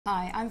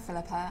Hi, I'm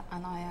Phillipa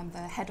and I am the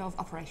Head of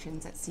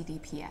Operations at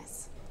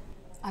CDPS.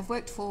 I've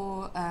worked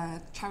for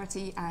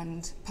charity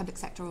and public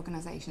sector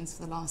organisations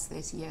for the last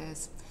 30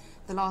 years.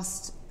 The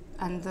last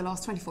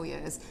 24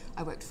 years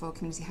I worked for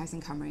Community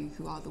Housing Cymru,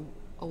 who are the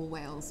All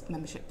Wales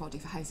membership body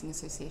for housing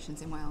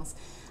associations in Wales.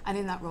 And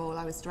in that role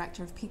I was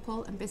Director of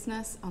People and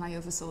Business, and I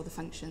oversaw the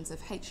functions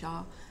of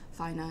HR,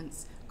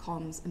 Finance,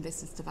 Comms and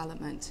Business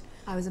Development.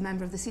 I was a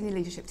member of the senior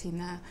leadership team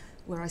there,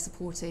 where I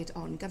supported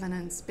on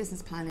governance,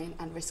 business planning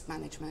and risk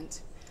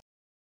management.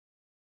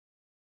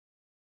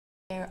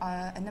 There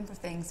are a number of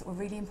things that were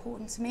really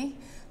important to me.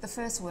 The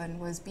first one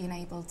was being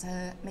able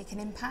to make an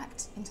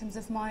impact in terms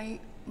of my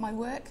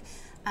work,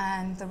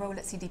 and the role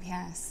at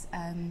CDPS.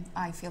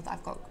 I feel that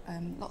I've got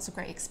lots of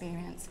great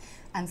experience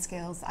and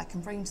skills that I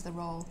can bring to the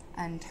role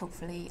and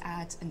hopefully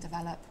add and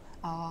develop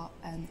our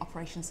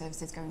operation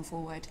services going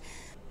forward.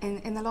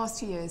 In the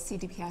last 2 years,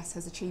 CDPS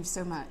has achieved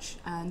so much,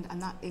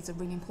 and that is a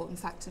really important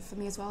factor for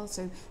me as well,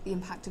 so the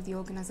impact of the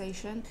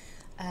organisation.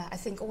 I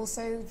think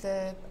also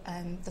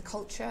the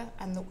culture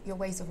and your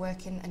ways of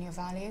working and your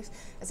values.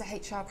 As a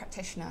HR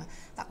practitioner,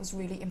 that was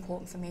really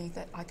important for me,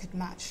 that I could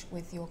match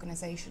with the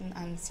organisation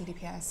and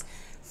CDPS,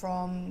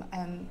 from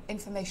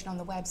information on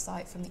the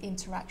website, from the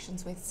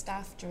interactions with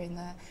staff during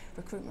the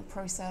recruitment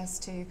process,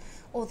 to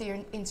all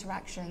the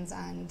interactions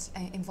and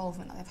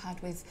involvement that I've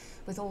had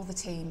with all the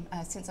team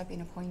since I've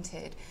been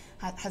appointed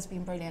has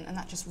been brilliant, and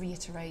that just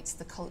reiterates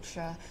the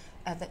culture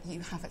that you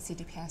have at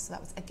CDPS, so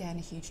that was again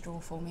a huge draw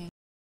for me.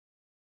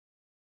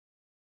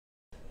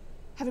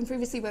 Having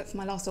previously worked for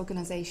my last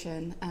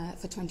organisation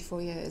for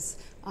 24 years,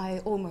 I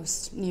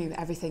almost knew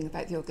everything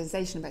about the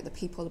organisation, about the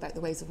people, about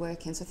the ways of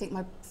working. So I think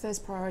my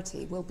first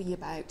priority will be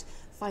about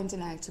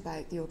finding out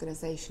about the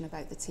organisation,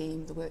 about the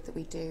team, the work that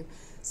we do.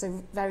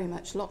 So very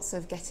much lots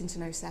of getting to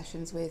know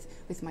sessions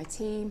with my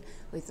team,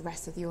 with the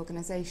rest of the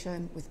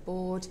organisation, with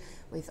board,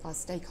 with our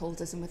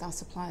stakeholders and with our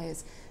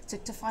suppliers,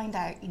 to find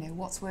out,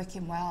 what's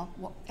working well,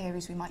 what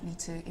areas we might need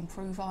to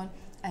improve on,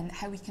 and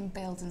how we can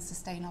build and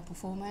sustain our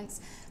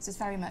performance. So it's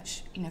very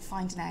much,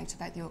 finding out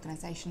about the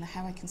organisation,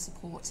 how I can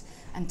support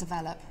and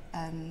develop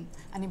and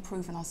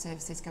improve on our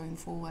services going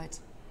forward.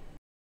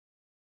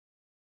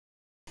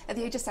 At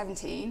the age of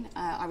 17,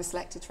 I was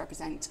selected to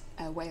represent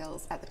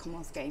Wales at the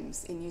Commonwealth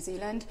Games in New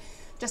Zealand.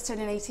 Just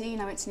turning 18,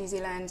 I went to New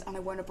Zealand and I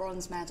won a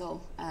bronze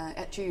medal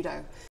at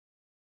judo.